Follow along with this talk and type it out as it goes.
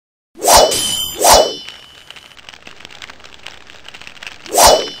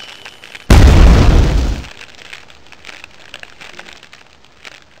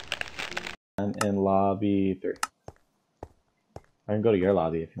in lobby 3. I can go to your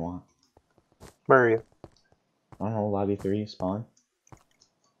lobby if you want. Where are you? I don't know, lobby 3, spawn.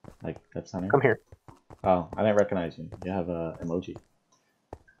 Like, that's center. Come here. Oh, I didn't recognize you. You have a emoji.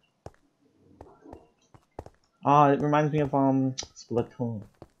 Oh, it reminds me of Splatoon.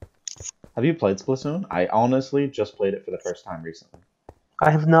 Have you played Splatoon? I honestly just played it for the first time recently. I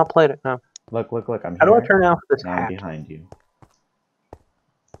have not played it, no. Look, I'm here. How do I turn off this Now I'm hat? behind you.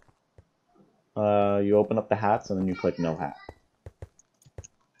 You open up the hats and then you click no hat.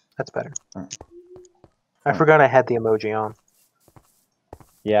 That's better. Alright. I forgot I had the emoji on.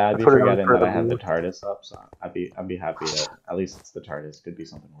 Yeah, I'd be put it on forgetting for that the I have the move. TARDIS up, so I'd be happy that at least it's the TARDIS. Could be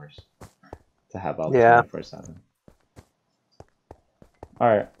something worse to have up Yeah. 24/7. All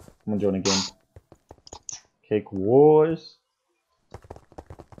right, I'm gonna join again. Cakewars.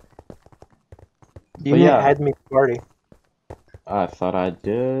 You didn't add me to the party. I thought I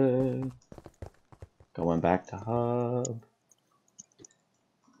did. Going back to hub.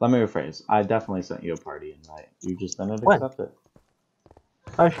 Let me rephrase. I definitely sent you a party invite. You just didn't accept it.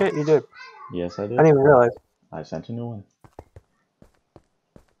 Oh shit, you did. Yes, I did. I didn't even realize. I sent a new one.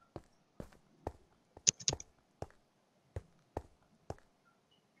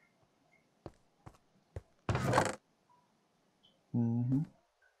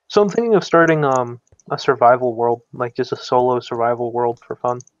 So I'm thinking of starting a survival world, like just a solo survival world for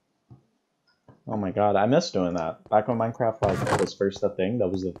fun. Oh my god, I miss doing that. Back when Minecraft like was first a thing, that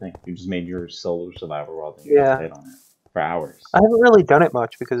was the thing. You just made your solo survival world and you just played on it for hours. I haven't really done it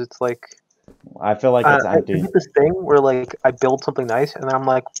much because it's like I feel like it's empty. I get this thing where like I build something nice and then I'm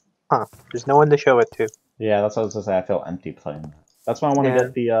like, huh, there's no one to show it to. Yeah, that's what I was gonna say. I feel empty playing that. That's why I want to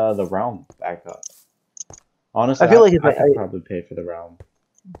get the realm back up. Honestly, I feel like I could probably pay for the realm,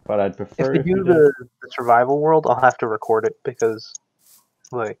 but I'd prefer if we do the survival world, I'll have to record it because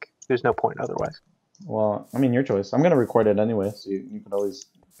like there's no point otherwise. Well, I mean, your choice. I'm gonna record it anyway, so you could always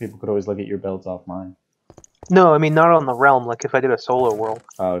people could always look at your builds off mine. No, I mean not on the realm. Like if I did a solo world.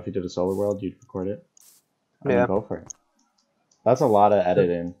 Oh, if you did a solo world, you'd record it. Yeah. Go for it. That's a lot of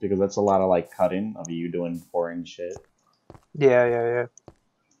editing because that's a lot of like cutting of you doing boring shit. Yeah.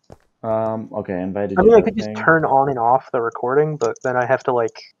 Okay, invited. I mean, I could just turn on and off the recording, but then I have to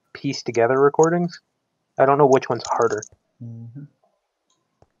like piece together recordings. I don't know which one's harder.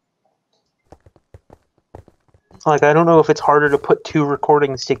 Like, I don't know if it's harder to put 2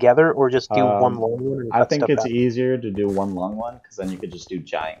 recordings together or just do one long one. And I think it's easier to do one long one because then you could just do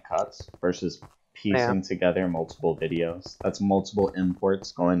giant cuts versus piecing together multiple videos. That's multiple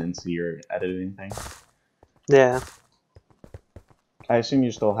imports going into your editing thing. Yeah. I assume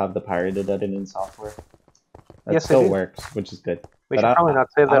you still have the pirated editing software. That yes, still works, which is good. We should probably not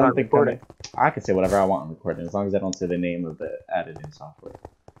say that on recording. I can say whatever I want on recording as long as I don't say the name of the editing software.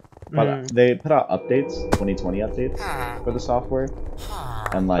 But they put out updates, 2020 updates for the software,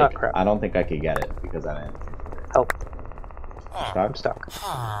 and like I don't think I could get it because I didn't. Help! Stuck? I'm stuck.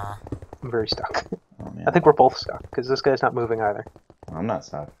 I'm very stuck. Oh, man. I think we're both stuck because this guy's not moving either. I'm not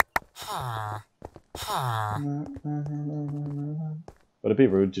stuck. Would it be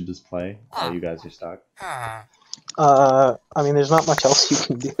rude to just play while you guys are stuck? I mean, there's not much else you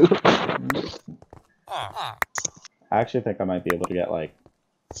can do. I actually think I might be able to get like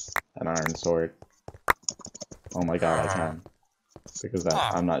an iron sword. Oh my god, I can. Because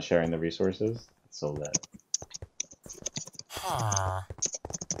I'm not sharing the resources. It's so lit.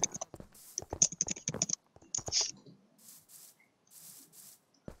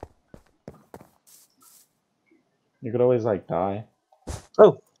 You could always like die.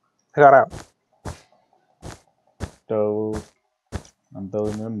 Oh, I got out. So I'm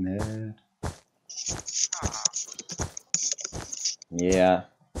building a mid. Yeah.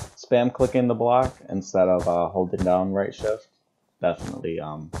 Spam clicking the block instead of holding down right shift definitely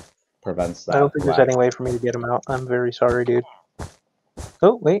prevents that. I don't think there's any way for me to get him out. I'm very sorry, dude.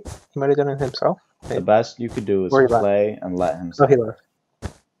 Oh, wait. He might have done it himself. Wait. The best you could do is play and let him stay. Oh, he left.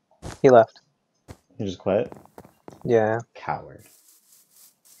 He left. He just quit? Yeah. Coward.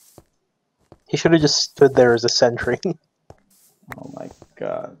 He should have just stood there as a sentry. Oh my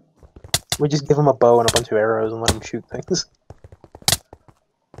god. We just give him a bow and a bunch of arrows and let him shoot things.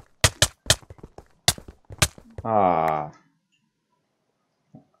 Ah.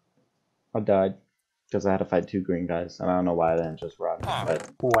 I died because I had to fight 2 green guys, and I don't know why I didn't just run. But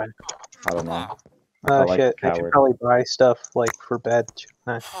when? I don't know. Oh shit! I should probably buy stuff like for bed.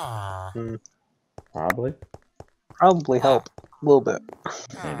 Probably. Probably help a little bit.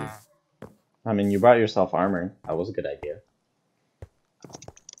 Maybe. I mean, you brought yourself armor. That was a good idea.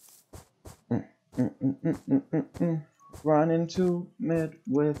 Run into mid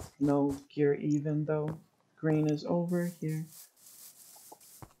with no gear, even though green is over here.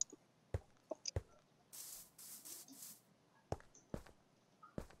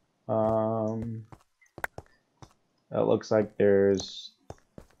 It looks like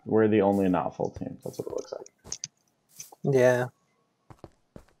we're the only not full team. That's what it looks like. Yeah.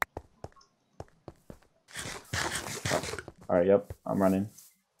 Alright, yep, I'm running.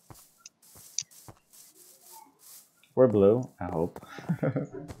 We're blue, I hope.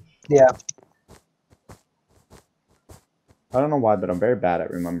 Yeah. I don't know why, but I'm very bad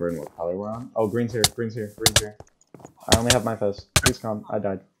at remembering what color we're on. Oh, green's here, green's here, green's here. I only have my fist. Please come. I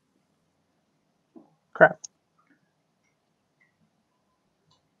died. Crap.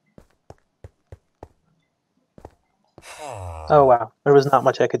 Oh wow, there was not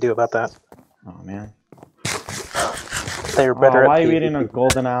much I could do about that. Oh man. They're better why at are you PvP. eating a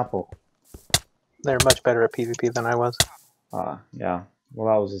golden apple? They're much better at PvP than I was. Yeah.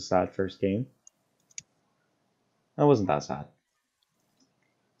 Well, that was a sad first game. That wasn't that sad.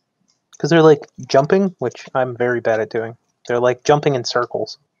 Because they're like jumping, which I'm very bad at doing. They're like jumping in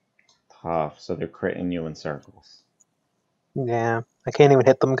circles. Tough. So they're critting you in circles. Yeah, I can't even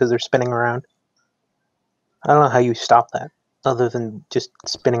hit them because they're spinning around. I don't know how you stop that, other than just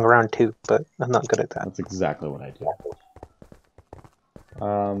spinning around too, but I'm not good at that. That's exactly what I do.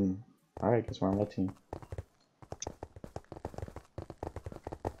 Alright, guess we're on that team.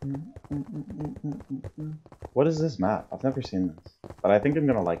 What is this map? I've never seen this. But I think I'm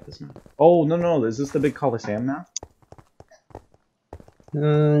gonna like this map. Oh, no, is this the big Coliseum map?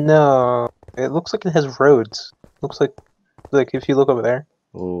 No, it looks like it has roads. Looks like if you look over there.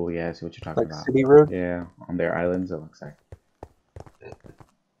 Oh, yeah, I see what you're talking about. City road? Yeah, on their islands, it looks like. I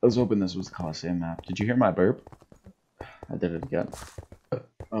was hoping this was the Coliseum map. Did you hear my burp? I did it again.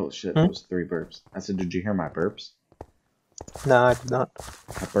 Oh, shit, that was 3 burps. I said, did you hear my burps? No, I did not.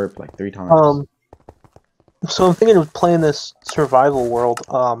 I burped like 3 times. So I'm thinking of playing this survival world,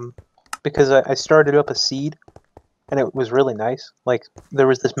 because I started up a seed, and it was really nice. Like, there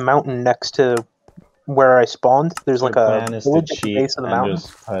was this mountain next to where I spawned. There's like a village at the base of the mountain.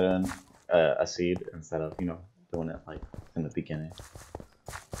 Just put in a seed instead of, doing it like in the beginning.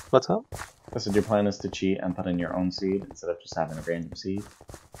 What's up? I said your plan is to cheat and put in your own seed instead of just having a random seed.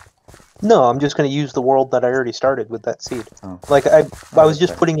 No, I'm just going to use the world that I already started with that seed. Oh. Like, I was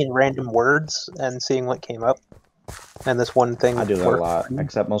just putting in random words and seeing what came up. And this one thing I do that a lot,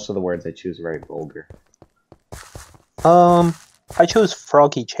 except most of the words I choose are very vulgar. I chose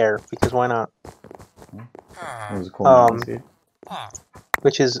Froggy Chair, because why not? It was a cool seed.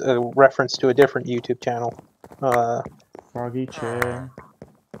 Which is a reference to a different YouTube channel. Froggy Chair.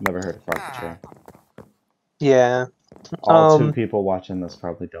 Never heard of Froggy Chair. Yeah. All 2 people watching this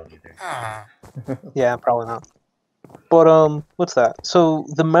probably don't either. Yeah, probably not. But, what's that? So,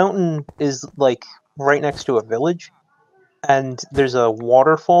 the mountain is, like, right next to a village, and there's a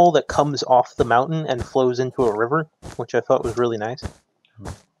waterfall that comes off the mountain and flows into a river, which I thought was really nice.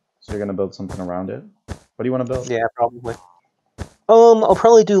 So you're gonna build something around it? What do you want to build? Yeah, probably. I'll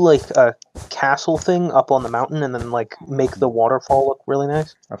probably do, like, a castle thing up on the mountain and then, like, make the waterfall look really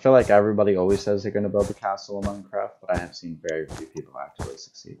nice. I feel like everybody always says they're gonna build a castle in Minecraft, but I have seen very few people actually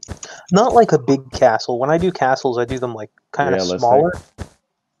succeed. Not like a big castle. When I do castles, I do them, like, kind of smaller.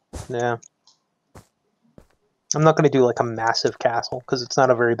 Yeah. I'm not going to do, like, a massive castle, because it's not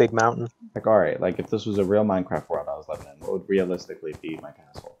a very big mountain. Like, alright, like, if this was a real Minecraft world I was living in, what would realistically be my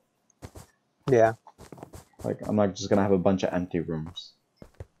castle? Yeah. Like, I'm not just gonna have a bunch of empty rooms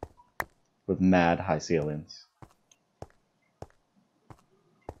with mad high ceilings.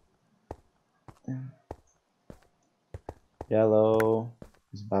 Yellow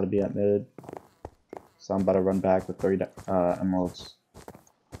is about to be at mid, so I'm about to run back with 3 emeralds.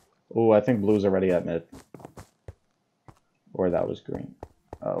 Oh, I think blue's already at mid. Or that was green.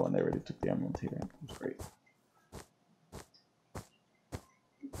 Oh, and they already took the emerald here. That's great.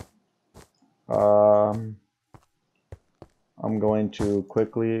 I'm going to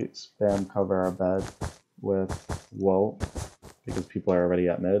quickly spam cover our bed with wool because people are already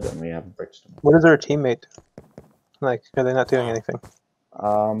at mid and we have bricks to make. What is our teammate? Like, are they not doing anything?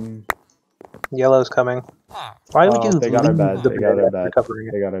 Yellow's coming. Why would you? They got our bed. They got our bed.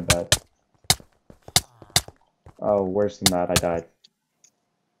 They got our bed. Oh, worse than that, I died.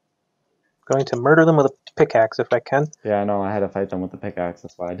 Going to murder them with a pickaxe if I can. Yeah, I know. I had to fight them with the pickaxe.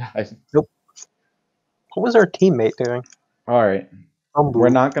 That's why I died. Nope. What was our teammate doing? Alright. We're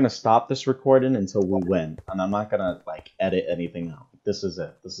not going to stop this recording until we win. And I'm not going to, like, edit anything out. This is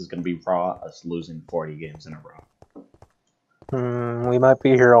it. This is going to be raw, us losing 40 games in a row. We might be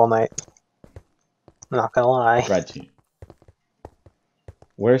here all night. Not gonna lie. Red team.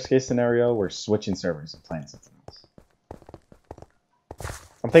 Worst case scenario, we're switching servers and playing something else.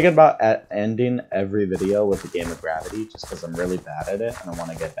 I'm thinking about ending every video with a game of Gravity just because I'm really bad at it and I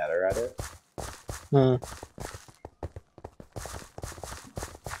want to get better at it.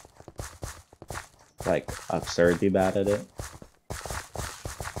 Like, absurdly bad at it.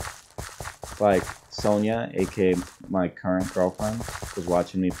 Like, Sonia, aka my current girlfriend, was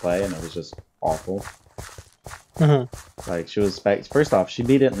watching me play and it was just awful. Like, she was first off, she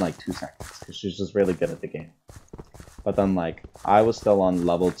beat it in like 2 seconds because she's just really good at the game. But then, like, I was still on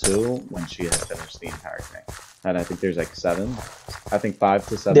level 2 when she had finished the entire thing. And I think there's like 7. I think 5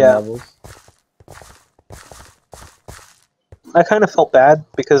 to 7 levels. I kind of felt bad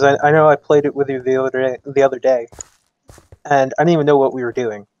because I know I played it with you the other day, and I didn't even know what we were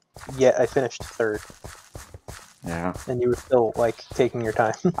doing. Yet I finished 3rd. Yeah. And you were still like taking your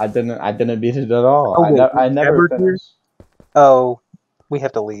time. I didn't beat it at all. Oh, I never finished. Oh, we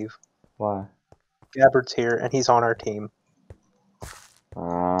have to leave. Why? Gabbard's here and he's on our team.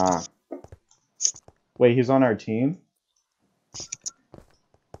 Ah. Wait, he's on our team?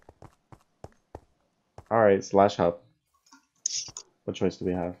 Alright, slash hub. What choice do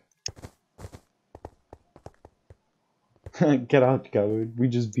we have? Get out, Gabbard. We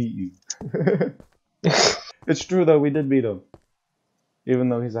just beat you. It's true though, we did beat him. Even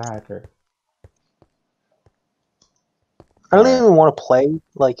though he's a hacker. I don't even want to play,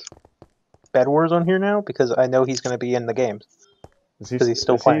 like, Bedwars on here now, because I know he's going to be in the games. Because he's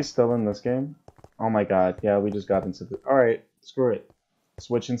still playing. Is he still in this game? Oh my god, yeah, we just got into the... Alright, screw it.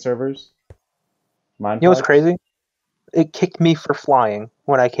 Switching servers. Mineplex. You know what's crazy? It kicked me for flying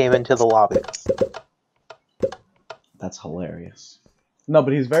when I came into the lobby. That's hilarious. No,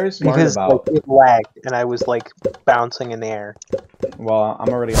 but he's very smart like, it lagged, and I was, like, bouncing in the air. Well, I'm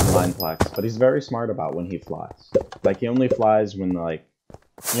already on Mineplex, but he's very smart about when he flies. Like, he only flies when, like,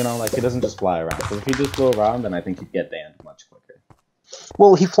 you know, like, he doesn't just fly around. Because if he just flew around, then I think he'd get banned much quicker.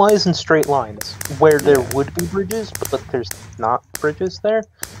 Well, he flies in straight lines, where there would be bridges, but there's not bridges there.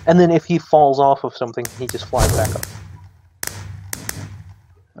 And then if he falls off of something, he just flies back up.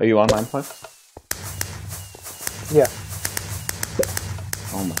 Are you on Mineplex? Yeah.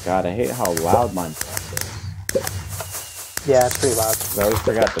 Oh my god, I hate how loud Mineplex is. Yeah, it's pretty loud. I always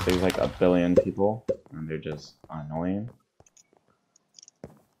forget that there's like a billion people, and they're just annoying.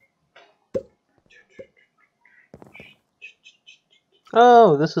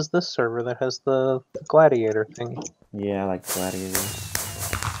 Oh, this is this server that has the gladiator thing. Yeah, I like gladiators.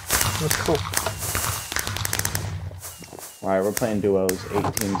 That's cool. Alright, we're playing duos,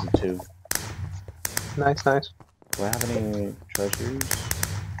 8 teams of 2. Nice, nice. Do I have any treasures?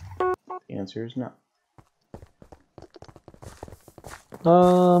 The answer is no.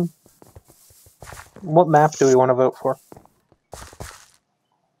 What map do we want to vote for?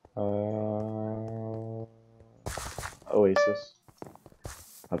 Oasis.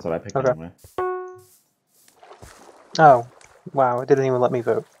 That's what I picked anyway. Oh, wow, it didn't even let me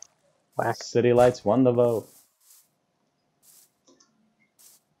vote. Whack. City Lights won the vote.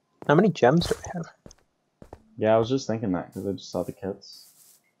 How many gems do I have? Yeah, I was just thinking that because I just saw the kits.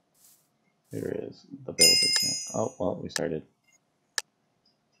 Here is the builder kit. Oh, well, we started.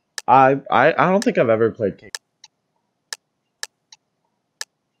 I don't think I've ever played Cake.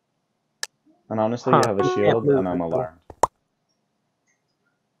 And honestly, you have a shield, and I'm alarmed.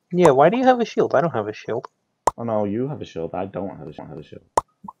 Yeah, why do you have a shield? I don't have a shield. Oh no, you have a shield. I don't have a shield.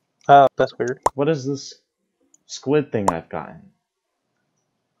 Oh, that's weird. What is this squid thing I've gotten?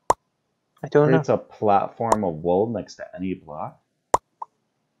 I don't know. It's a platform of wool next to any block.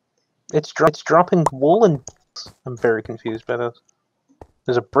 It's dropping wool and... I'm very confused by those.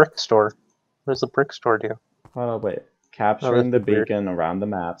 There's a brick store. What does the brick store do? Oh, wait. Capturing the beacon around the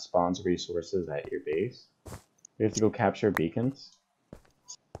map spawns resources at your base. You have to go capture beacons.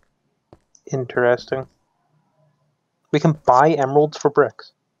 Interesting. We can buy emeralds for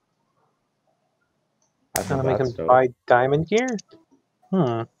bricks. And we can buy diamond gear?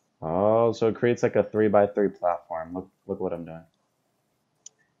 Hmm. Oh, so it creates like a 3x3 platform. Look what I'm doing.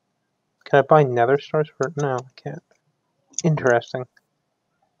 Can I buy nether stars for it? No, I can't. Interesting.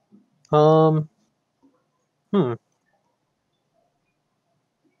 I've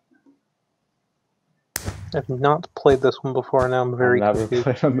not played this one before, and now I'm very confused.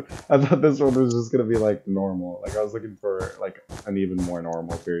 I thought this one was just gonna be like normal. Like I was looking for like an even more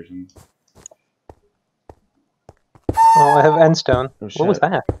normal version. Oh, I have endstone. Oh, what was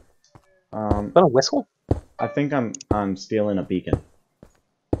that? Is that a whistle? I think I'm stealing a beacon.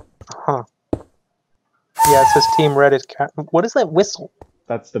 Huh. Yeah, it says Team Red is... What is that whistle?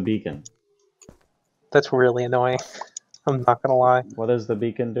 That's the beacon. That's really annoying. I'm not gonna lie. What does the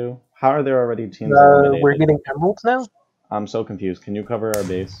beacon do? How are there already teams eliminated? We're getting emeralds now? I'm so confused. Can you cover our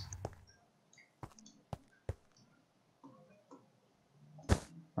base?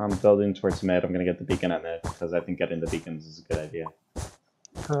 I'm building towards mid. I'm gonna get the beacon at mid, because I think getting the beacons is a good idea.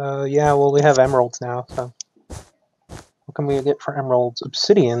 Yeah, well, we have emeralds now, so... What can we get for emeralds?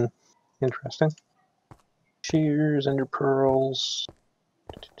 Obsidian. Interesting. Shears, ender pearls...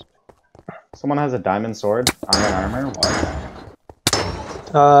 Someone has a diamond sword, iron armor,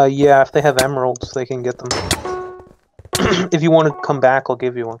 what? Yeah, if they have emeralds, they can get them. If you want to come back, I'll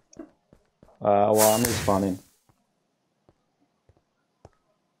give you one. Well, I'm respawning.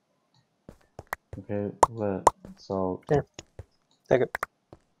 Okay, lit. So... Here. Take it.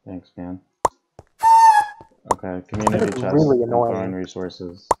 Thanks, man. Okay, community chest. Really annoying.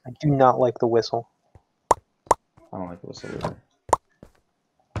 Resources. I do not like the whistle. I don't like the whistle either.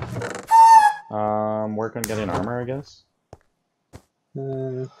 Work on getting armor, I guess.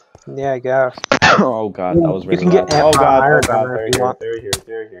 Yeah, I guess. Oh god, that was really You can get loud. iron armor if you want. They're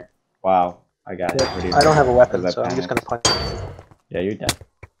here. Wow, I got it. I don't have a weapon, so I'm just gonna punch. Yeah, you're dead.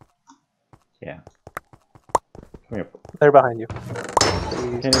 Yeah. Come here. They're behind you.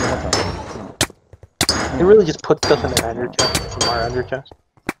 Can't even help them. No. They really just put stuff in their ender chest from our ender chest.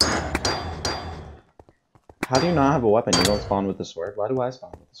 How do you not have a weapon? You don't spawn with the sword? Why do I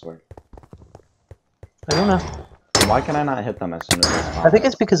spawn with the sword? I don't know. Why can I not hit them as soon as I spawn? I think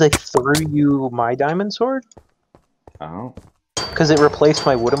it's because I threw you my diamond sword. Oh. Because it replaced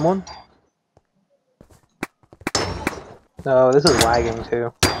my wooden one. No, this is lagging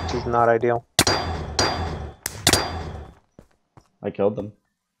too, which is not ideal. I killed them.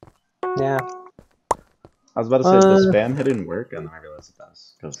 Yeah. I was about to say, the spam hit didn't work, and then I realized it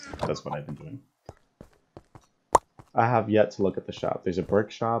does, because that's what I've been doing. I have yet to look at the shop. There's a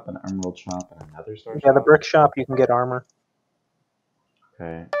brick shop, an emerald shop, and another store shop. Yeah, the brick shop, you can get armor.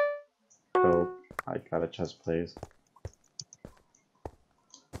 Okay. So, I got a chest, please.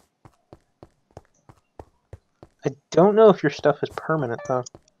 I don't know if your stuff is permanent, though.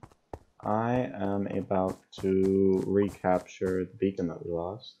 I am about to recapture the beacon that we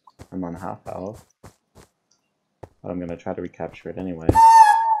lost. I'm on half health. But I'm gonna try to recapture it anyway.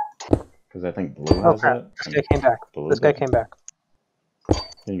 Because I think Blue has it. This guy came back. This guy came back.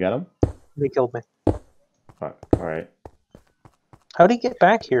 Can you get him? He killed me. Fuck. Alright. How'd he get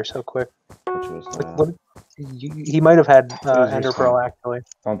back here so quick? Which was he might have had Ender Pearl, actually.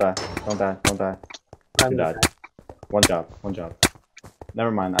 Don't die. Don't die. Don't die. You died. One job. One job.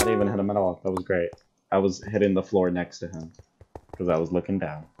 Never mind. I didn't even hit him at all. That was great. I was hitting the floor next to him. Because I was looking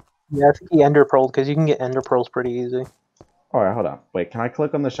down. Yeah, I think he Ender Pearled, because you can get Ender Pearls pretty easy. Alright, hold on. Wait, can I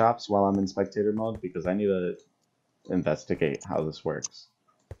click on the shops while I'm in spectator mode? Because I need to investigate how this works.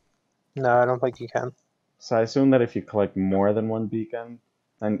 No, I don't think you can. So I assume that if you collect more than one beacon,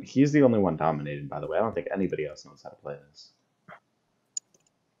 and he's the only one dominating, by the way. I don't think anybody else knows how to play this.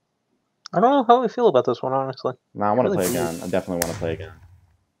 I don't know how I feel about this one, honestly. No, I want to play again. I definitely want to play again.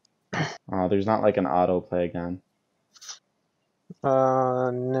 There's not like an auto play again.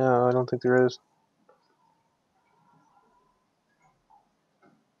 No, I don't think there is.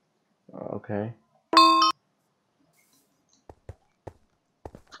 Okay.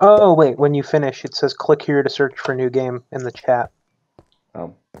 Oh, wait, when you finish, it says click here to search for new game in the chat.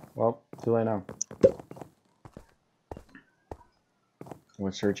 Oh, well, too late now.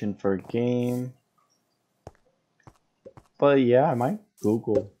 We're searching for a game. But yeah, I might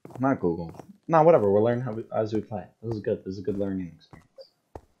Google. Not Google. No, whatever. We'll learn how as we play. This is good. This is a good learning experience.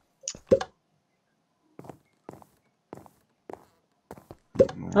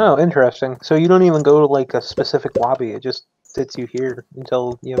 Oh, interesting. So you don't even go to like a specific lobby. It just sits you here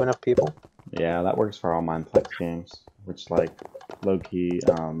until you have enough people. Yeah, that works for all Mineplex games, which like low-key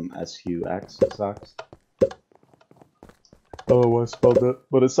SUX sucks. Oh, I spelled it.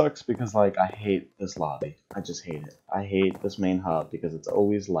 But it sucks because like I hate this lobby. I just hate it. I hate this main hub because it's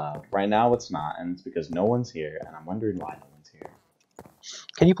always loud. Right now it's not, and it's because no one's here, and I'm wondering why no one's here.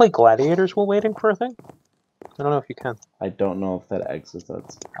 Can you play gladiators while waiting for a thing? I don't know if you can. I don't know if that exits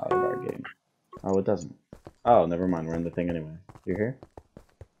us out of our game. Oh, it doesn't. Oh, never mind. We're in the thing anyway. You're here?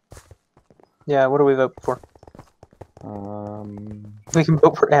 Yeah, what do we vote for? We can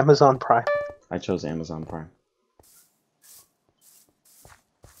vote for Amazon Prime. I chose Amazon Prime.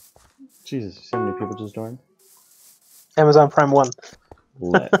 Jesus, you see how many people just joined? Amazon Prime 1.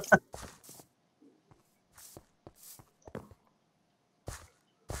 Lit.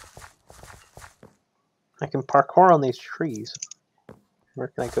 I can parkour on these trees. Where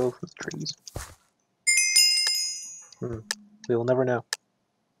can I go from the trees? We will never know.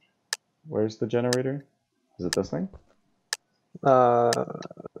 Where's the generator? Is it this thing?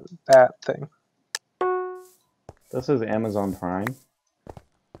 That thing. This is Amazon Prime.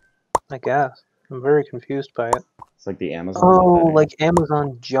 I guess. I'm very confused by it. It's like the Amazon. Oh, like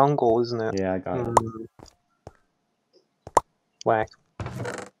Amazon Jungle, isn't it? Yeah, I got it. Whack.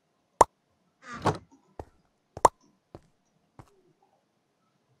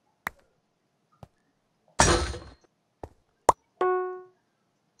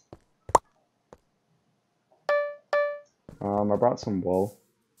 I brought some wool.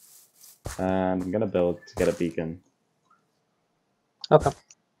 And I'm gonna build to get a beacon. Okay.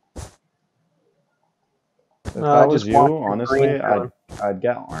 If that was you, honestly, I'd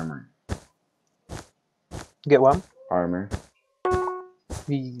get armor. Get what? Armor.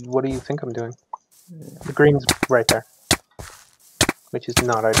 What do you think I'm doing? Yeah. The green's right there. Which is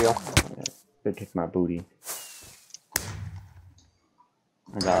not ideal. Yeah, they kick my booty.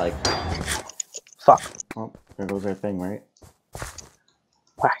 I got like... Fuck. Oh, there goes our thing, right?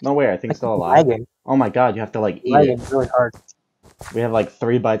 Whack. No way, I think still alive. Lagging. Oh my god, you have to like eat lagging it. Really hard. We have like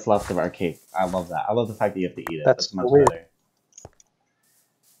 3 bites left of our cake. I love that. I love the fact that you have to eat it. That's much weird. better.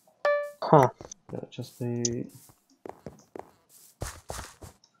 Huh. Yeah, just a...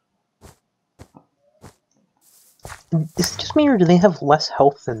 Is it just me, or do they have less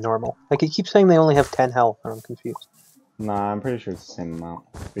health than normal? Like, it keeps saying they only have 10 health, and I'm confused. Nah, I'm pretty sure it's the same amount.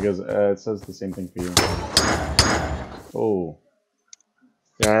 Because it says the same thing for you. Oh.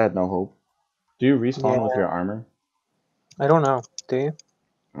 Yeah, I had no hope. Do you respawn with your armor? I don't know. Do you?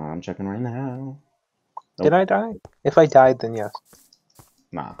 I'm checking right now. Nope. Did I die? If I died, then yes.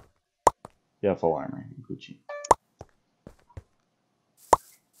 Nah. You have full armor. Gucci.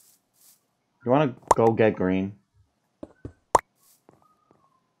 You wanna go get green?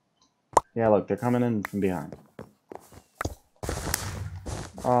 Yeah, look, they're coming in from behind.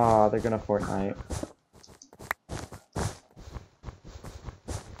 Aw, they're gonna Fortnite.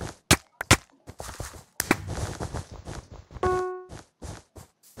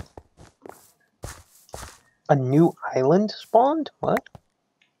 A new island spawned? What?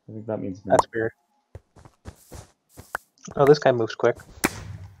 I think that means that's weird. Oh, this guy moves quick.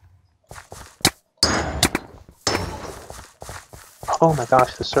 Oh my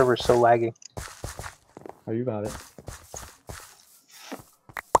gosh, the server's so laggy. Oh, you got it.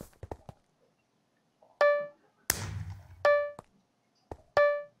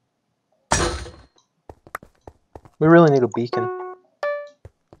 We really need a beacon.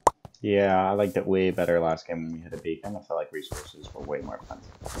 Yeah, I liked it way better last game when we had a beacon. I felt like resources were way more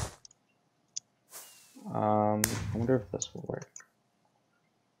expensive. I wonder if this will work.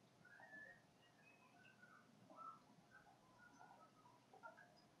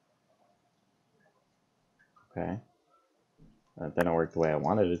 Okay. That didn't work the way I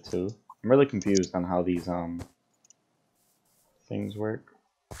wanted it to. I'm really confused on how these things work.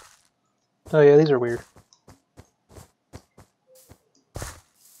 Oh yeah, these are weird.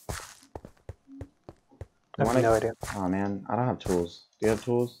 I have no idea. Oh man, I don't have tools. Do you have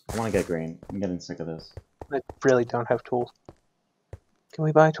tools? I want to get green. I'm getting sick of this. I really don't have tools. Can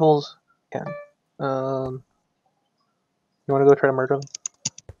we buy tools? Yeah. You want to go try to murder them?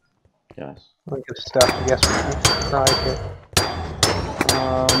 Yes. I'll give stuff. I guess we can try to.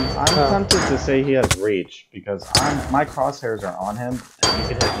 I'm tempted to say he has reach because my crosshairs are on him and he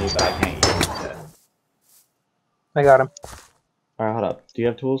can hit me, but I can't use it. I got him. Alright, hold up. Do you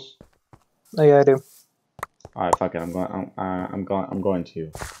have tools? Oh yeah, I do. Alright, fuck it. I'm going to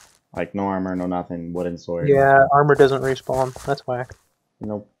you. Like no armor, no nothing, wooden sword. Yeah, armor doesn't respawn. That's whack.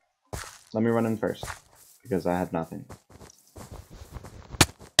 Nope. Let me run in first because I had nothing.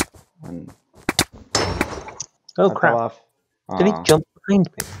 And oh crap! Did he jump behind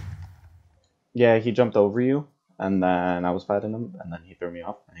me? Yeah, he jumped over you, and then I was fighting him, and then he threw me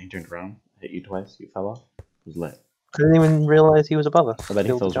off, and he turned around, hit you twice, you fell off. It was lit. I didn't even realize he was above us. I bet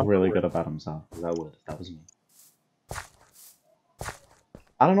he feels really good about himself, because I would if that was me.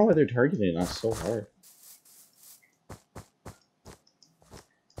 I don't know why they're targeting us so hard.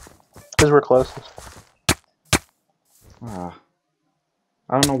 Because we're closest. I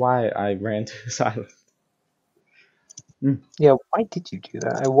don't know why I ran to this island. Yeah, why did you do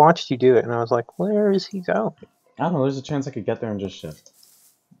that? I watched you do it, and I was like, where is he going? I don't know, there's a chance I could get there and just shift.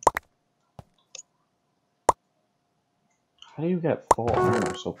 How do you get full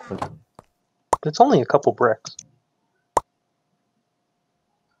armor so quickly? It's only a couple bricks.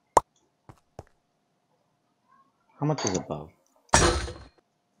 How much is above?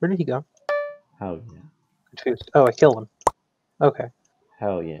 Where did he go? Hell yeah. Confused. Oh, I killed him. Okay.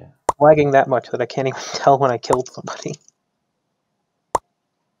 Hell yeah. Lagging that much that I can't even tell when I killed somebody.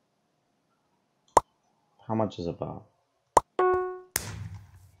 How much is above?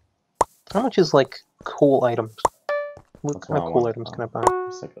 How much is, like, cool items? What kind of cool items can I buy?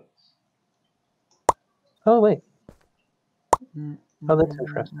 Oh, wait. Oh, that's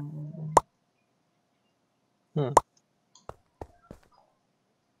interesting.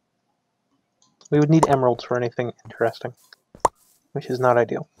 We would need emeralds for anything interesting, which is not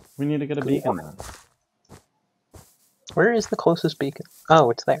ideal. We need to get a beacon then. Where is the closest beacon?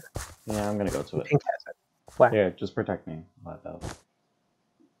 Oh, it's there. Yeah, I'm gonna go to it. Pink has it. Black. Here, just protect me.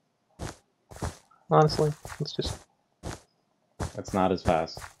 Honestly, it's just... It's not as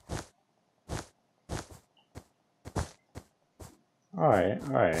fast. Alright,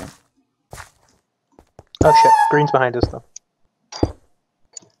 alright. Oh shit, green's behind us though.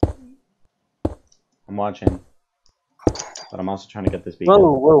 I'm watching. But I'm also trying to get this beacon.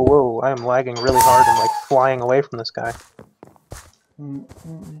 Whoa, whoa, whoa, I am lagging really hard and like flying away from this guy.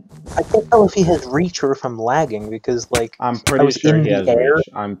 I can't tell if he has reach or if I'm lagging because like I'm pretty sure he has reach.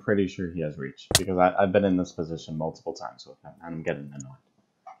 I'm pretty sure he has reach because I've been in this position multiple times with him and I'm getting annoyed.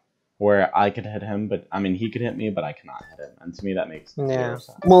 Where I could hit him, but I mean he could hit me, but I cannot hit him. And to me that makes zero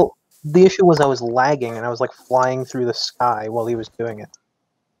sense. Well, the issue was I was lagging and I was like flying through the sky while he was doing it.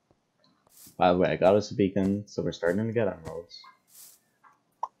 By the way, I got us a beacon, so we're starting to get emeralds.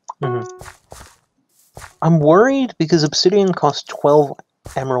 I'm worried because obsidian costs 12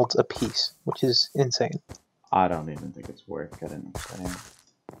 emeralds a piece, which is insane. I don't even think it's worth getting obsidian.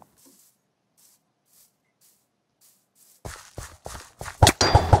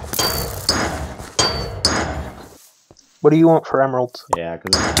 What do you want for emeralds? Yeah,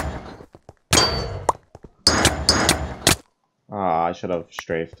 because... I should have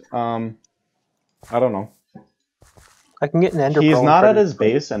strafed. I don't know. I can get an ender pearl. He's not at his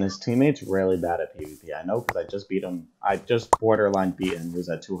base, and his teammate's really bad at PvP. I know, because I just beat him. I just borderline beat him. He was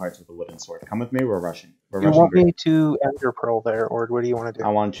at 2 hearts with a wooden sword. Come with me, we're rushing. Do you want me to ender pearl there, or what do you want to do? I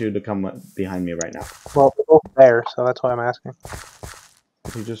want you to come behind me right now. Well, we're both there, so that's why I'm asking.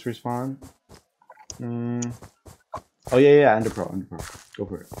 Did he just respawn? Oh, yeah, ender pearl, ender pearl. Go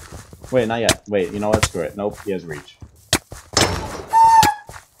for it. Wait, not yet. Wait, you know what? Screw it. Nope, he has reach.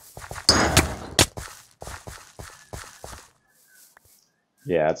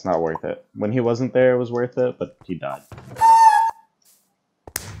 Yeah, it's not worth it. When he wasn't there, it was worth it, but he died.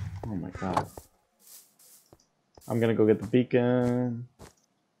 Oh my god. I'm gonna go get the beacon.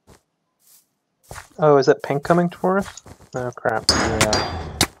 Oh, is that pink coming for us? Oh crap.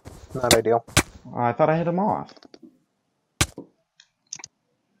 Yeah. Not ideal. I thought I hit him off.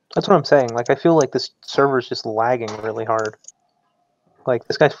 That's what I'm saying. Like, I feel like this server's just lagging really hard. Like,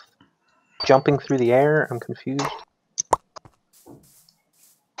 this guy's jumping through the air. I'm confused.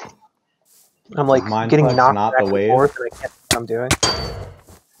 I'm like getting knocked back and forth and I can't see what I'm doing.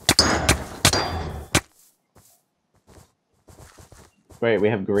 Wait, we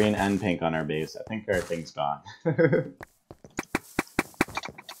have green and pink on our base. I think our thing's gone.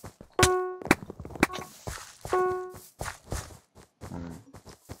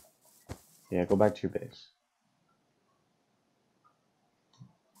 Yeah, go back to your base.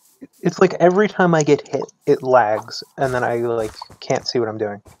 It's like every time I get hit, it lags, and then I like can't see what I'm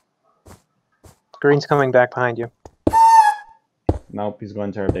doing. Green's coming back behind you. Nope, he's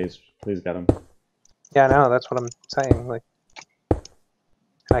going to our base. Please get him. Yeah, no, that's what I'm saying. Like,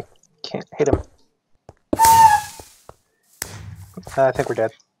 I can't hit him. I think we're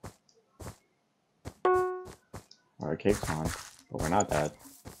dead. Our cake's on, but we're not dead.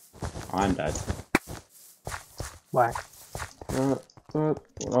 I'm dead. Whack. Oh,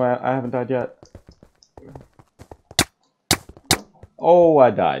 I haven't died yet. Oh,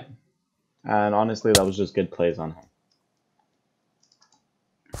 I died. And honestly, that was just good plays on him.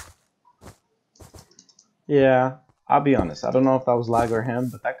 Yeah, I'll be honest. I don't know if that was lag or him,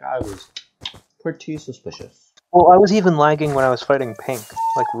 but that guy was pretty suspicious. Well, I was even lagging when I was fighting pink.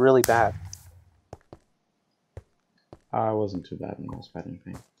 Like, really bad. I wasn't too bad when I was fighting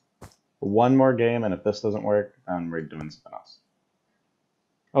pink. One more game, and if this doesn't work, then we're doing something else.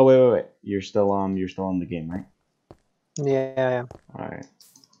 Oh, wait. You're still in the game, right? Yeah, I am. Alright.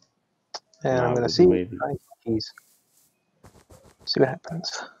 And I'm gonna see keys. See what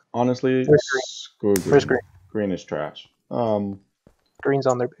happens. Honestly, screw green. Where's green? Green is trash. Green's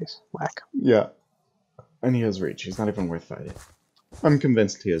on their base. Whack. Yeah. And he has reach. He's not even worth fighting. I'm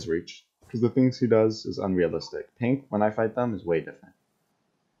convinced he has reach. Because the things he does is unrealistic. Pink, when I fight them, is way different.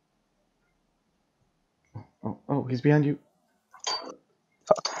 Oh, he's behind you.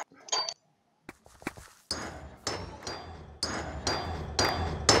 Fuck.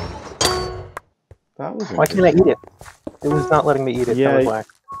 That was Why can't I eat it? It was not letting me eat it. Yeah, that was whack.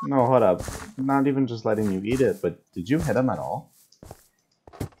 No, hold up. Not even just letting you eat it, but did you hit him at all?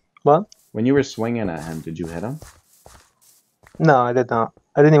 What? When you were swinging at him, did you hit him? No, I did not.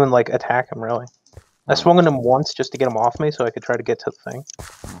 I didn't even, like, attack him, really. I swung at him once just to get him off me so I could try to get to the thing.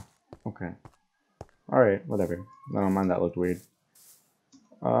 Oh, okay. Alright, whatever. Never mind, that looked weird.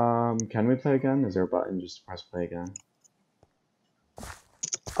 Can we play again? Is there a button just to press play again?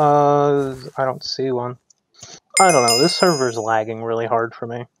 I don't see one. I don't know. This server's lagging really hard for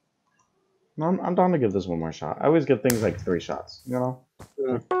me. No, I'm down to give this one more shot. I always give things like 3 shots, you know?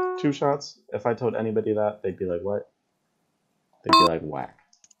 Like 2 shots. If I told anybody that, they'd be like, what? They'd be like, whack.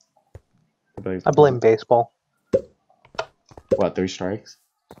 Like, I blame baseball. What, 3 strikes?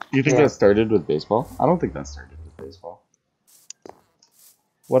 You think that started with baseball? I don't think that started with baseball.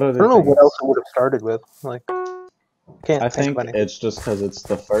 What other I don't know what else it would have started with. Like, I think it's just because it's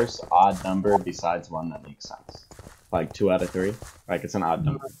the first odd number besides one that makes sense. Like 2 out of 3. Like, it's an odd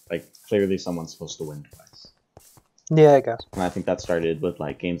number. Like, clearly someone's supposed to win twice. Yeah, I guess. And I think that started with,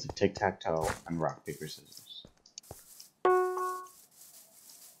 like, games of tic-tac-toe and rock, paper, scissors.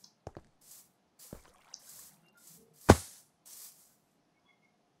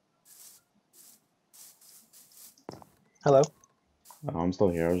 Hello? Oh, I'm still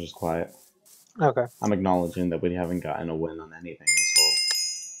here. I was just quiet. Okay. I'm acknowledging that we haven't gotten a win on anything this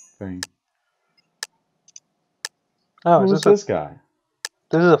whole thing. Oh, who's this guy?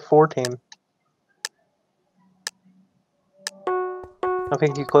 This is a 4 team. I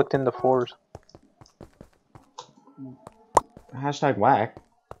think you clicked into 4s. Hashtag whack.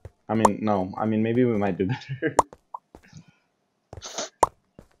 I mean, no. I mean, maybe we might do better.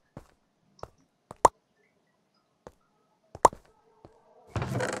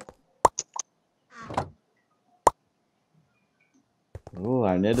 Ooh,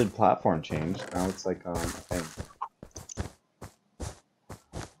 our knitted platform changed. Now it's like a thing.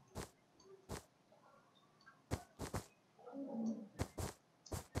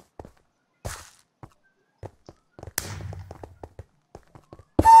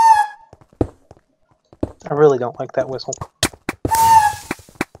 I really don't like that whistle.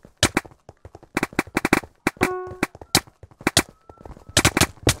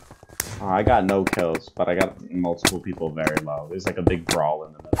 Oh, I got no kills, but I got multiple people very low. There's like a big brawl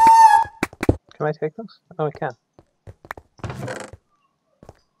in the middle. Can I take this? Oh, I can.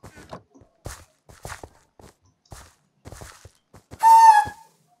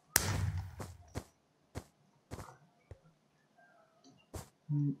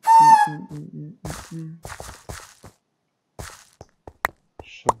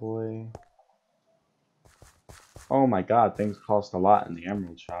 Shaboy. Oh my god, things cost a lot in the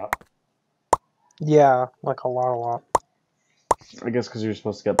Emerald Shop. Yeah, like a lot. I guess because you're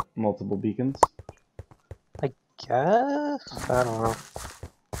supposed to get multiple beacons? I guess? I don't know.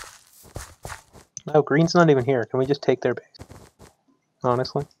 No, green's not even here. Can we just take their base?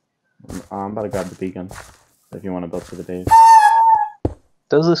 Honestly. I'm about to grab the beacon, if you want to build for the base.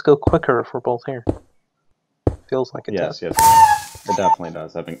 Does this go quicker if we're both here? Feels like it does. Yes. It definitely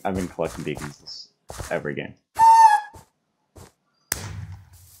does. I've been collecting beacons every game.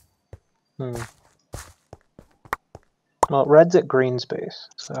 Well, red's at green's base,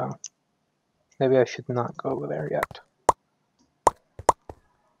 so maybe I should not go over there yet.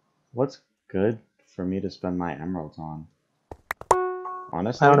 What's good for me to spend my emeralds on?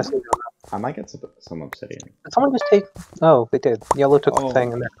 Honestly, I might get some obsidian. Did someone just take... Oh, they did. Yellow took the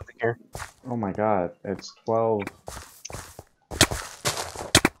thing and they're coming here. Oh my god, it's 12.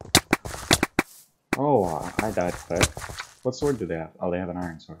 Oh, I died quick. What sword do they have? Oh, they have an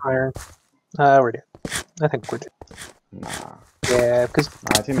iron sword. Iron. We're dead. I think we're dead. Nah. Yeah, because...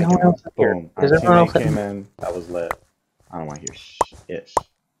 Our teammate came in. Boom. Our teammate came in. That was lit. I don't want to hear shit.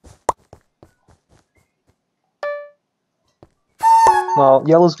 Well,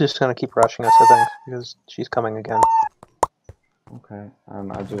 yellow's just gonna keep rushing us, I think, because she's coming again. Okay,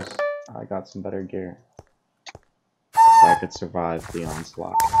 I got some better gear. So I could survive the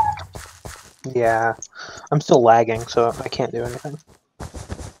onslaught. Yeah, I'm still lagging, so I can't do anything.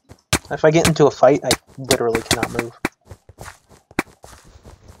 If I get into a fight, I literally cannot move.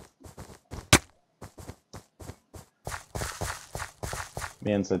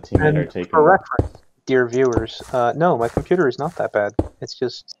 Me and the teammate are taking... For reference, dear viewers, no, my computer is not that bad. It's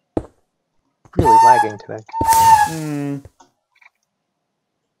just really lagging today.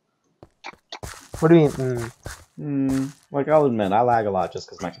 What do you mean? Like, I'll admit, I lag a lot just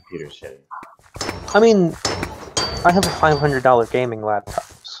because my computer's shitty. I mean, I have a $500 gaming laptop,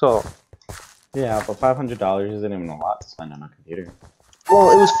 so... Yeah, but $500 isn't even a lot to spend on a computer.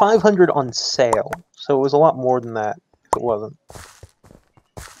 Well, it was $500 on sale, so it was a lot more than that if it wasn't.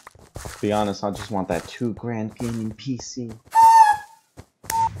 To be honest, I just want that $2,000 gaming PC.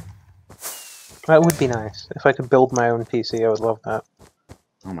 That would be nice. If I could build my own PC, I would love that.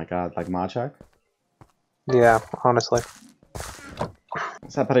 Oh my god, like Machek? Yeah, honestly.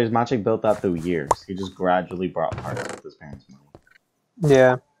 Except that his Machek built that through years. He just gradually brought parts with his parents' money.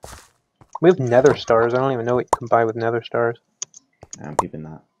 Yeah. We have nether stars. I don't even know what you can buy with nether stars. Yeah, I'm peeping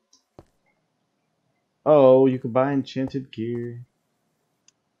that. Oh, you can buy enchanted gear.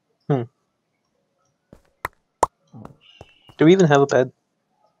 Hmm. Oh, do we even have a bed?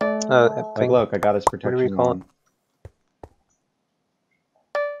 like, look, I got his protection. What do we call it?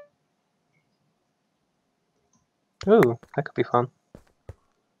 Ooh, that could be fun.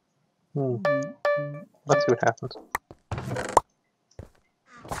 Let's see what happens.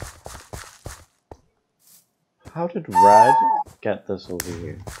 How did Red get this over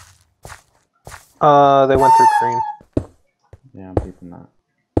here? They went through green. Yeah, I'm peeping that.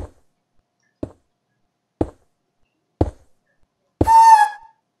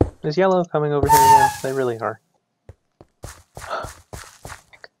 Is yellow coming over here again? They really are.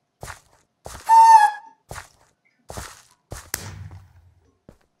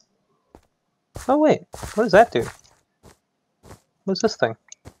 Oh wait, what does that do? What is this thing?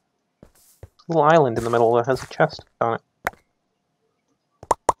 A little island in the middle that has a chest on it.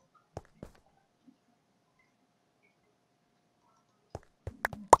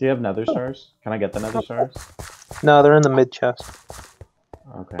 Do you have nether stars? Can I get the nether stars? No, they're in the mid chest.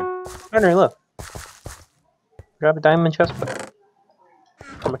 Okay. Henry, look. Grab a diamond chest plate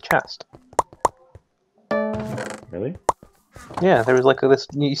from a chest. Really? Yeah, there was like this.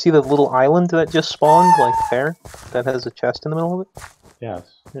 You see the little island that just spawned, like there, that has a chest in the middle of it.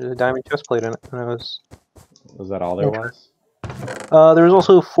 Yes. There's a diamond chest plate in it, and it was. Was that all there was? There was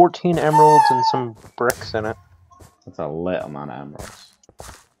also 14 emeralds and some bricks in it. That's a lit amount of emeralds.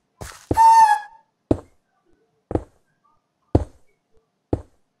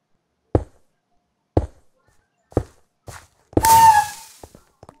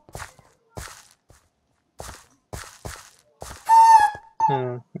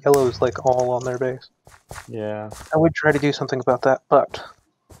 Yellow's like all on their base. Yeah. I would try to do something about that, but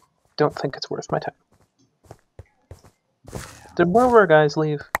don't think it's worth my time. Did one of our guys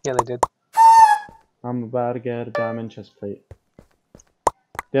leave? Yeah, they did. I'm about to get a diamond chest plate. Do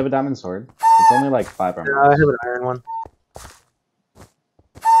you have a diamond sword? It's only like 5 emeralds. I have an iron one.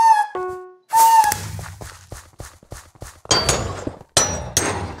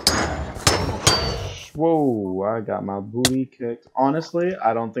 Whoa, I got my booty kicked. Honestly,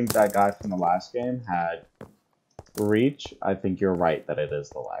 I don't think that guy from the last game had reach. I think you're right that it is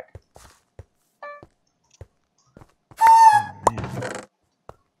the lag. Oh, man.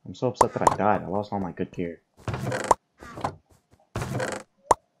 I'm so upset that I died. I lost all my good gear.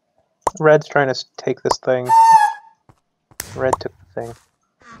 Red's trying to take this thing. Red took the thing.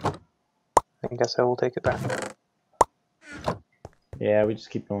 I guess I will take it back. Yeah, we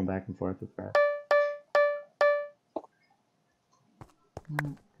just keep going back and forth with Red.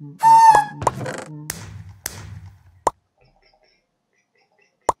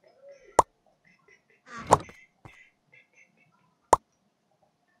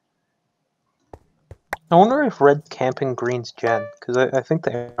 I wonder if Red camping Green's Gen, because I think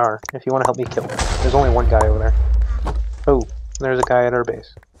they are. If you want to help me kill them. There's only one guy over there. Oh, there's a guy at our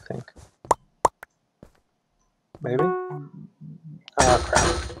base, I think. Maybe? Ah,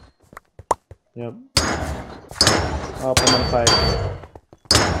 crap. Yep. Oh, I'm gonna fight.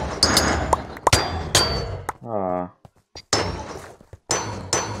 Ah.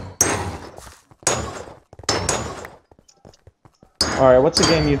 Alright, what's a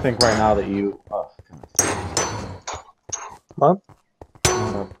game you think right now that you... Oh, What?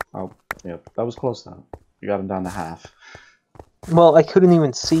 Oh, yep, that was close though. You got him down to half. Well, I couldn't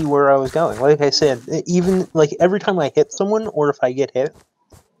even see where I was going. Like I said, even like every time I hit someone, or if I get hit,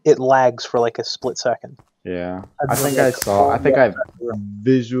 it lags for like a split second. Yeah, I think I saw. I think I've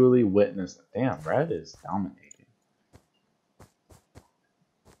visually witnessed it. Damn, Red is dominating.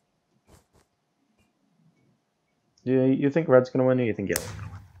 Yeah, you think Red's gonna win, or you think Yellow's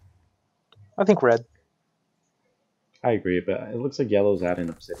gonna win? I think Red. I agree, but it looks like Yellow's adding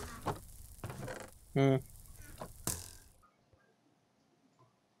obsidian.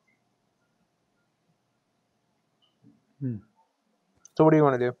 So what do you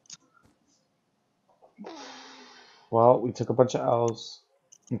want to do? Well, we took a bunch of L's.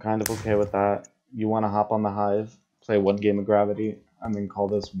 I'm kind of okay with that. You want to hop on the Hive, play one game of Gravity, and then call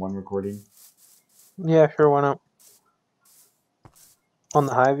this one recording? Yeah, sure, why not? On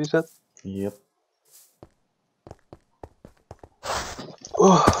the Hive, you said? Yep.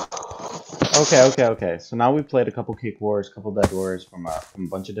 Okay. So now we've played a couple Cakewars, a couple Bedwars from a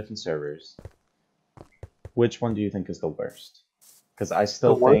bunch of different servers. Which one do you think is the worst? Because I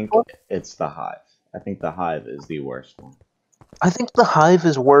still think it's the Hive. I think the Hive is the worst one. I think the Hive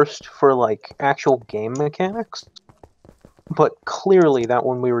is worst for, like, actual game mechanics. But clearly that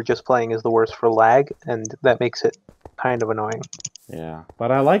one we were just playing is the worst for lag, and that makes it kind of annoying. Yeah,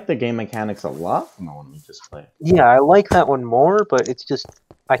 but I like the game mechanics a lot from the one we just played. Yeah, I like that one more, but it's just,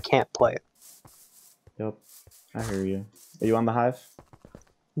 I can't play it. Yep, I hear you. Are you on the Hive?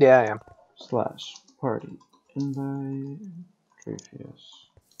 Yeah, I am. /party invite previous.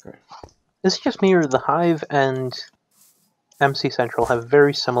 Great. Is it just me, or the Hive and McCentral have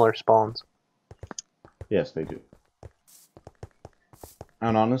very similar spawns? Yes, they do.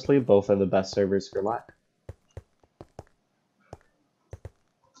 And honestly, both are the best servers for lag.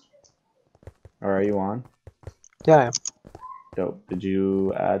 Or are you on? Yeah, I am. Dope. Did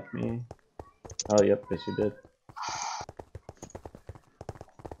you add me? Oh, yep, yes you did.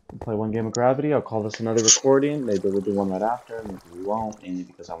 We'll play one game of Gravity. I'll call this another recording. Maybe we'll do one right after. Maybe we won't, mainly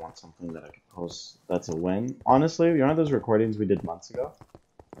because I want something that I can post that's a win. Honestly, you know those recordings we did months ago?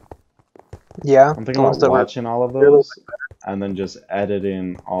 Yeah. I'm thinking about watching all of those and then just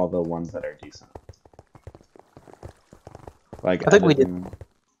editing all the ones that are decent. Like, I think we did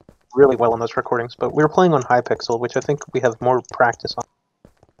really well on those recordings, but we were playing on Hypixel, which I think we have more practice on.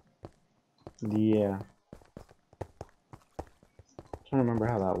 Yeah. I'm trying to remember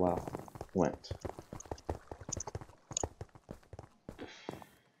how that went.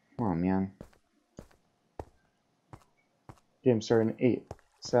 Come on, man. Game starting in 8,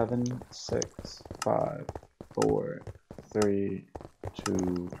 7, 6, 5, 4, 3,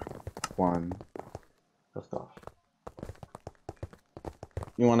 2, 1. Lift off.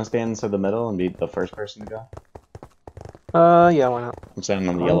 You want to stand inside the middle and be the first person to go? Yeah, why not? I'm standing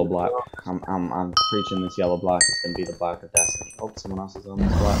on the yellow block. I'm preaching this yellow block. It's gonna be the block of destiny. Oh, someone else is on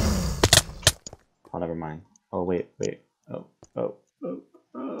this block. Oh, never mind. Oh, wait. Oh.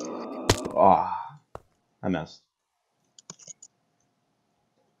 Ah, I missed.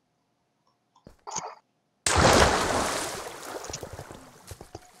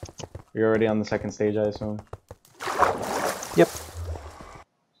 You're already on the second stage, I assume? Yep.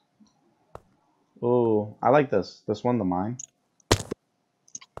 Ooh, I like this. This one, the mine.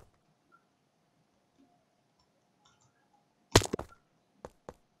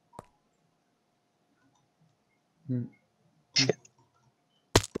 Shit.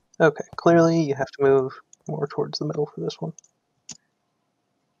 Okay, clearly you have to move more towards the middle for this one.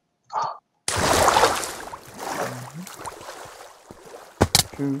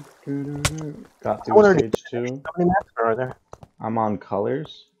 Got through stage 2. How many maps are there? I'm on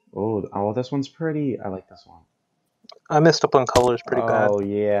colors. Oh, this one's pretty. I like this one. I messed up on colors pretty bad. Oh,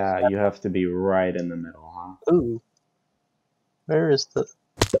 yeah. You have to be right in the middle, huh? Ooh. Where is the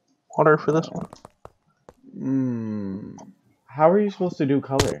water for this one? How are you supposed to do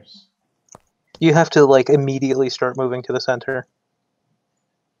colors? You have to, like, immediately start moving to the center.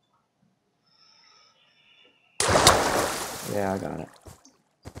 Yeah, I got it.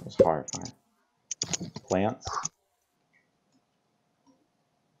 It was horrifying. Plants.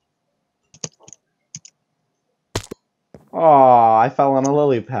 Oh, I fell on a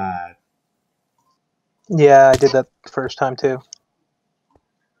lily pad. Yeah, I did that the first time too.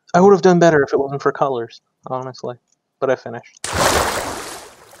 I would have done better if it wasn't for colors, honestly. But I finished.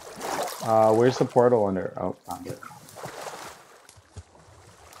 Where's the portal under? Oh, found it.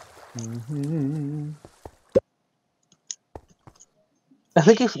 I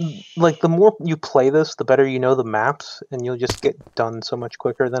think if, like, the more you play this, the better you know the maps, and you'll just get done so much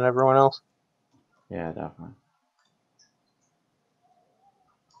quicker than everyone else. Yeah, definitely.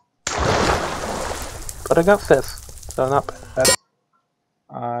 But I got 5th, so not bad.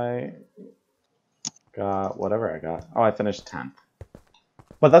 I got whatever I got. Oh, I finished 10th.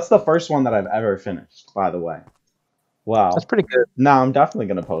 But that's the first one that I've ever finished, by the way. Wow. That's pretty good. Now, I'm definitely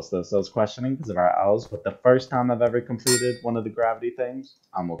going to post this. I was questioning because of our L's, but the first time I've ever completed one of the gravity things,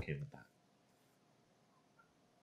 I'm okay with that.